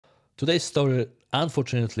Today's story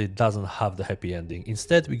unfortunately doesn't have the happy ending.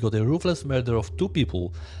 Instead, we got a ruthless murder of two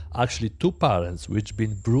people, actually two parents, which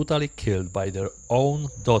been brutally killed by their own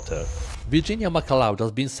daughter. Virginia McCullough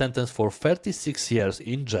has been sentenced for 36 years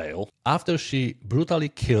in jail after she brutally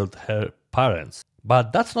killed her parents.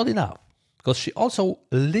 But that's not enough, because she also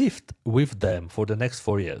lived with them for the next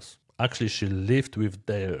 4 years. Actually, she lived with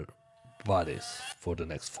their bodies for the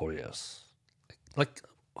next 4 years. Like,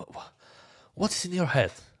 what's in your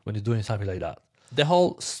head when you're doing something like that? The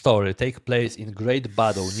whole story takes place in Great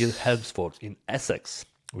Barrow near Helmsford in Essex,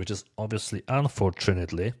 which is obviously,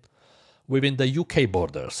 unfortunately, within the UK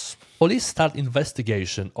borders. Police start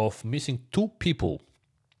investigation of missing two people,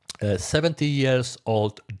 70 years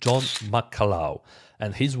old John McCullough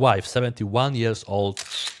and his wife, 71 years old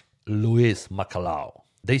Louise McCullough.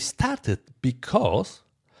 They started because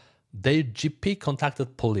their GP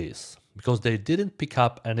contacted police because they didn't pick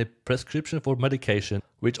up any prescription for medication,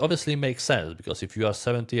 which obviously makes sense because if you are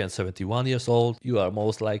 70 and 71 years old, you are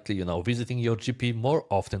most likely, visiting your GP more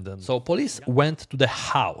often than. So police went to the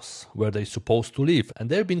house where they're supposed to live, and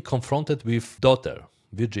they've been confronted with daughter,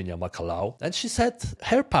 Virginia McCullough, and she said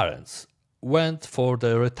her parents went for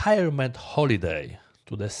the retirement holiday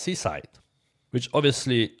to the seaside, which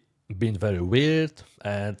obviously been very weird,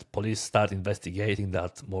 and police start investigating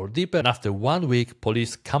that more deeper. And after 1 week,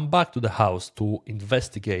 police come back to the house to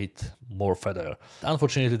investigate more further.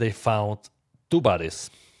 Unfortunately, they found two bodies.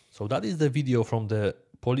 So that is the video from the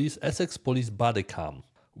Essex police body cam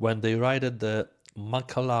when they raided the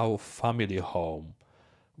McCullough family home,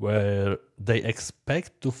 where they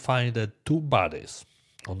expect to find the two bodies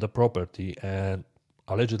on the property and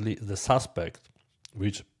allegedly the suspect,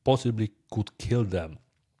 which possibly could kill them.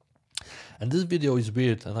 And this video is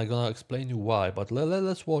weird, and I'm gonna explain you why, but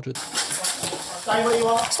let's watch it. Stay where you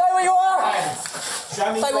are! Stay where you are!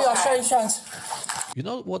 Stay where you are, show your hands. You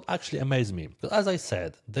know what actually amazed me? Because as I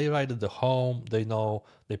said, they raided the home, they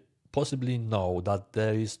possibly know that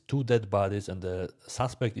there is two dead bodies and the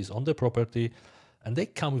suspect is on the property, and they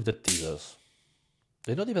come with the teasers.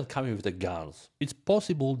 They're not even coming with the guns. It's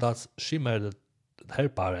possible that she murdered her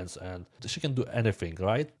parents and she can do anything,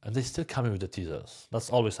 right? And they still come in with the teasers.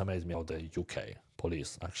 That's always amazed me about the UK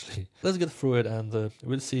police, actually. Let's get through it, and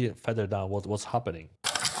we'll see further down what's happening.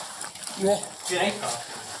 Yeah. Jenny?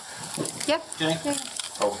 Yep. Jenny? Yeah.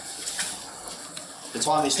 Cool. The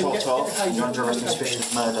time is 12:12. You're under arrest on suspicion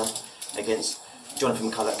of murder against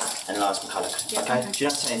Jonathan McCullough and Elias McCullough. Yeah, okay? okay. So you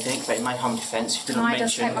don't say anything, but in my home defence, you do No, not I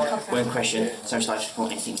just mention take my coffee. when questioned, so much like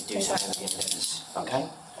report anything you do so have the evidence. Okay?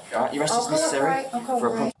 Alright, your arrest I'll is necessary cooperate,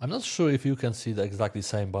 for a I'm not sure if you can see the exactly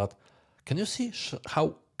same, but can you see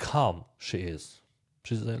how calm she is?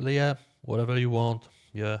 She's like, yeah, whatever you want.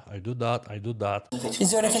 Yeah, I do that.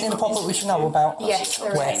 Is there anything in the property we should know about? Yes,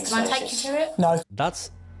 there Where? is. Can I take you to it? No.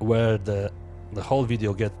 That's where the whole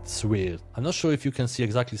video gets weird. I'm not sure if you can see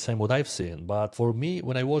exactly the same what I've seen, but for me,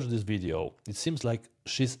 when I watch this video, it seems like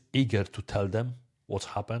she's eager to tell them what's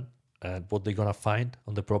happened and what they're gonna find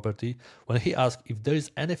on the property. When he asked if there is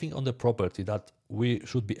anything on the property that we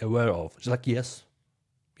should be aware of, she's like, yes,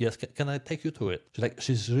 can I take you to it?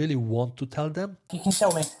 She's really want to tell them. You can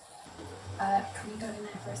tell me. Can we go in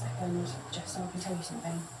there for a second, just so I can tell you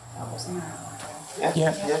something about what's in there? Yeah.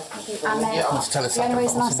 And then Let's tell us the only something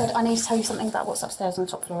reason about I what's in said I need to tell you something about what's upstairs on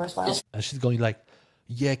the top floor as well. And she's going like,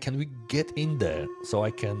 yeah, can we get in there so I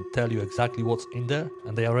can tell you exactly what's in there?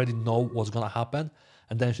 And they already know what's gonna happen.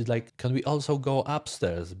 And then she's like, can we also go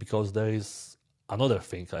upstairs because there is another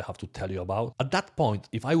thing I have to tell you about? At that point,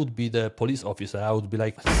 if I would be the police officer, I would be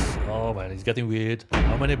like, oh man, it's getting weird.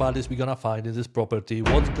 How many bodies we gonna find in this property?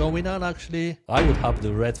 What's going on actually? I would have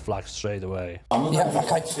the red flag straight away. Yeah,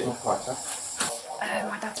 okay.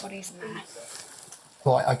 My dad's body's in there.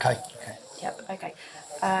 Right, okay. Yep, okay.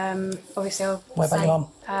 Obviously I'll What about say, your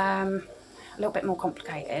mum? a little bit more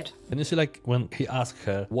complicated. And you see, like, when he asked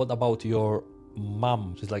her, what about your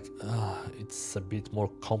mum? She's like, it's a bit more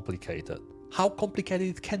complicated. How complicated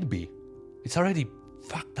it can be? It's already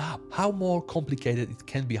fucked up. How more complicated it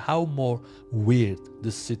can be? How more weird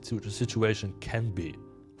this situation can be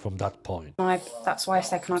from that point? That's why I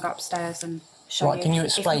said, can I go upstairs and show you? Right, can you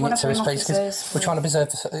explain it to us, please? Because we're trying to preserve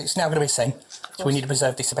this. It's now going to be seen, so we need to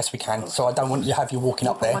preserve this the best we can. So I don't want you to have you walking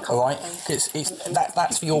up there, all right? Because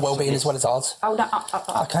that's for your well-being as well as ours. Oh, no, up.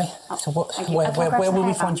 Okay. So where will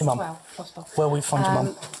we find your mum? Where will we find your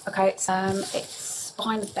mum? Okay, it's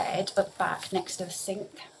behind the bed, but back next to the sink.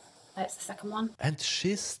 That's the second one. And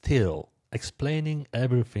she's still explaining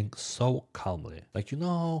everything so calmly. Like,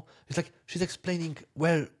 it's like she's explaining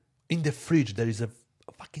where in the fridge there is a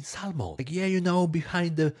fucking salmon. Like, yeah, you know,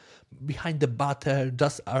 behind the butter,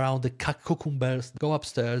 just around the cucumbers. Go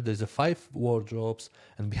upstairs, there's a 5 wardrobes,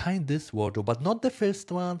 and behind this wardrobe, but not the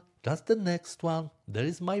first one, just the next one, there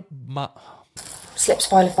is my slips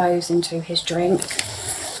 5 of those into his drink.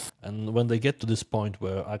 And when they get to this point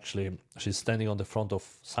where actually she's standing on the front of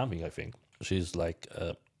something, I think, she's like,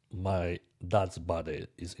 my dad's body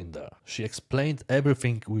is in there. She explained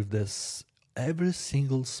everything with this, every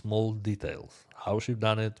single small details. How she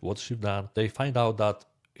done it, what she done. They find out that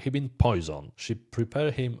he been poisoned. She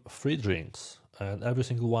prepared him 3 drinks and every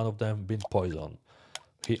single one of them been poisoned.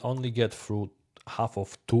 He only get through half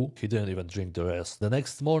of 2. He didn't even drink the rest. The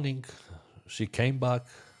next morning, she came back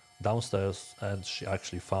downstairs and she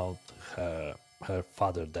actually found her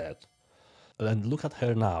father dead. And look at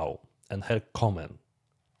her now and her comment.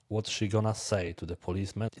 What's she gonna say to the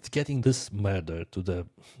policeman? It's getting this murder to the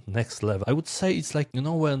next level. I would say it's like, you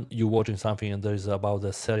know, when you're watching something and there is about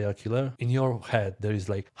a serial killer, in your head there is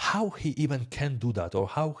like, how he even can do that or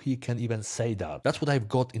how he can even say that. That's what I've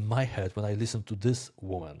got in my head when I listen to this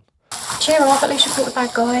woman. Cheer up, at least you caught the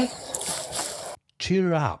bad guy.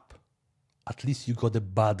 Cheer up. At least you got a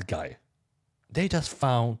bad guy. They just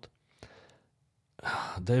found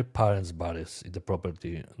their parents' bodies in the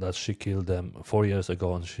property that she killed them 4 years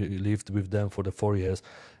ago, and she lived with them for the 4 years.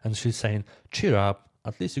 And she's saying, cheer up,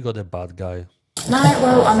 at least you got a bad guy. No,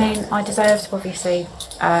 well, I mean, I deserve to obviously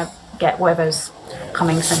get whatever's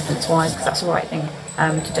coming sentence-wise, because that's the right thing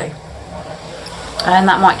to do. And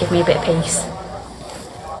that might give me a bit of peace.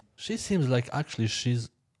 She seems like actually she's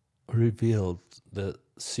revealed the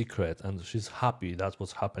secret and she's happy that's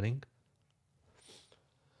what's happening.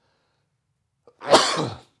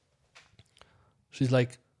 She's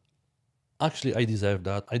like, actually I deserve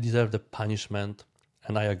that. I deserve the punishment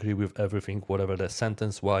and I agree with everything, whatever the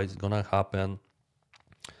sentence-wise is gonna happen.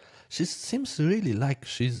 She seems really like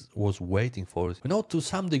she was waiting for it. You know, to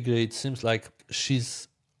some degree it seems like she's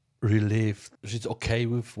relieved. She's okay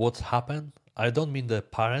with what's happened. I don't mean the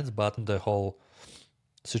parents, but the whole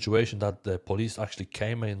situation that the police actually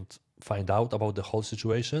came and find out about the whole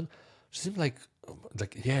situation. She seemed like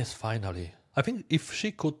yes, finally. I think if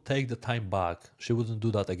she could take the time back, she wouldn't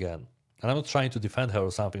do that again. And I'm not trying to defend her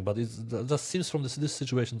or something, but it just seems from this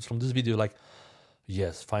situation, from this video, like,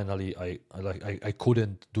 yes, finally, I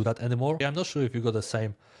couldn't do that anymore. I'm not sure if you got the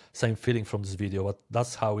same feeling from this video, but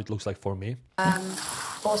that's how it looks like for me.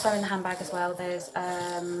 Also in the handbag as well, there's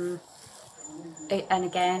and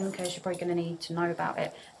again, because you're probably going to need to know about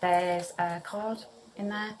it, there's a card in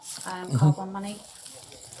there, card one money,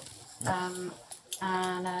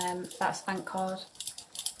 and that's a bank card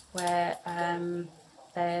where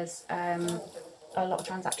there's a lot of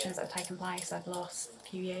transactions that have taken place over the last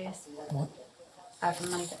few years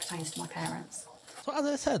from money that pertains to my parents. So as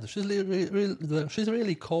I said, she's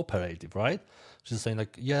really cooperative, right? She's saying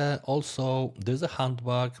like, yeah, also there's a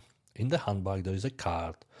handbag. In the handbag there is a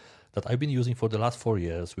card that I've been using for the last 4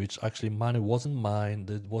 years, which actually money wasn't mine.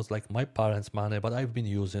 It was like my parents' money, but I've been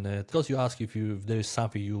using it. Because you ask if there is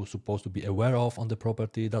something you're supposed to be aware of on the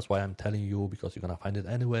property, that's why I'm telling you, because you're gonna find it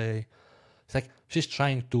anyway. It's like she's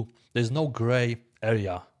trying to, there's no gray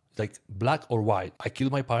area. It's like black or white. I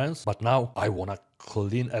killed my parents, but now I wanna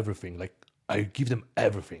clean everything. Like I give them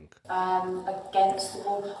everything. Against the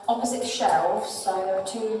wall, opposite the shelves, so there are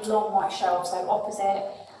 2 long white shelves, so opposite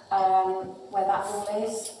where that wall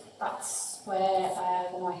is, that's where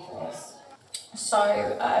the knife is. So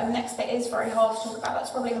next bit is very hard to talk about.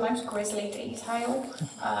 That's probably the most grisly detail.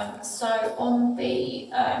 So on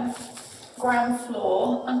the ground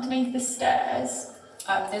floor, underneath the stairs,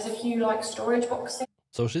 there's a few like storage boxes.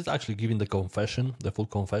 So she's actually giving the confession, the full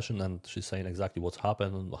confession, and she's saying exactly what's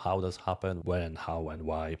happened, how this happened, when and how and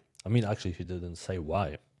why. I mean, actually, she didn't say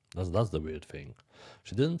why. That's the weird thing.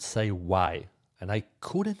 She didn't say why, and I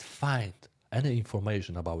couldn't find any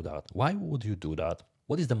information about that. Why would you do that?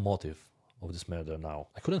 What is the motive of this murder now?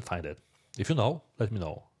 I couldn't find it. If you know, let me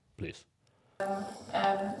know, please.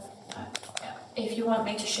 If you want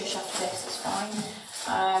me to shush after this, it's fine.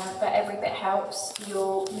 But every bit helps. You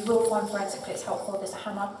will find forensic bits helpful. There's a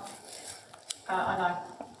hammer. I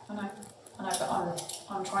know, but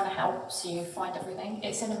I'm trying to help so you find everything.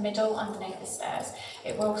 It's in the middle underneath the stairs.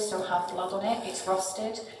 It will still have blood on it. It's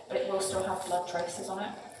rusted, but it will still have blood traces on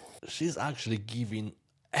it. She's actually giving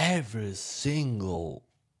every single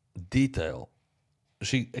detail.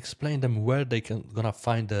 She explained them where they gonna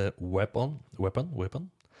find the weapon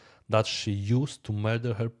that she used to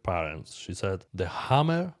murder her parents. She said the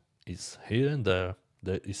hammer is here and there.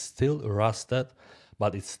 There is still rusted,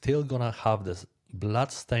 but it's still gonna have this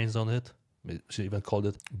blood stains on it She even called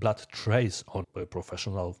it blood trace on a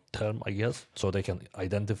professional term, I guess, so they can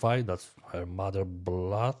identify that's her mother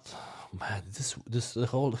blood. Man, this the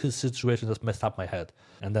whole his situation just messed up my head.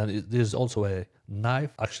 And then there's also a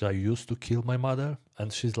knife. Actually, I used to kill my mother,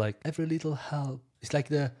 and she's like, every little help. It's like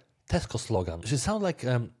the Tesco slogan. She sounds like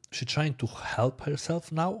she's trying to help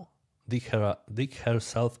herself now, dig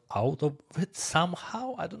herself out of it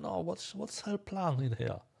somehow. I don't know what's her plan in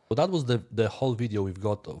here. So that was the whole video we've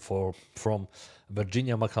got from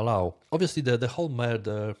Virginia McCullough. Obviously, the whole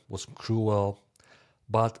murder was cruel.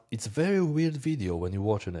 But it's a very weird video when you're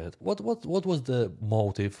watching it. What was the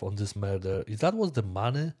motive on this murder? Is that was the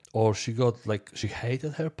money? Or she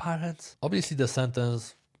hated her parents? Obviously the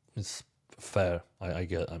sentence is fair, I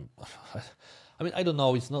get. I mean, I don't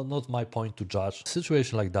know, it's not my point to judge. A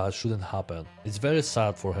situation like that shouldn't happen. It's very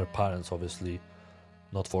sad for her parents, obviously.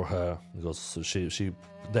 Not for her, because she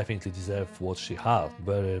definitely deserved what she had.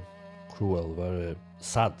 Very cruel, very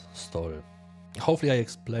sad story. Hopefully I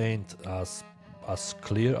explained as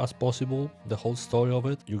clear as possible the whole story of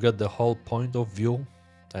it. You get the whole point of view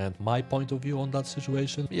and my point of view on that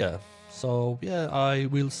situation. Yeah, so yeah, I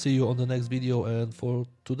will see you on the next video, and for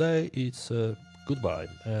today it's goodbye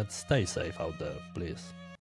and stay safe out there, please.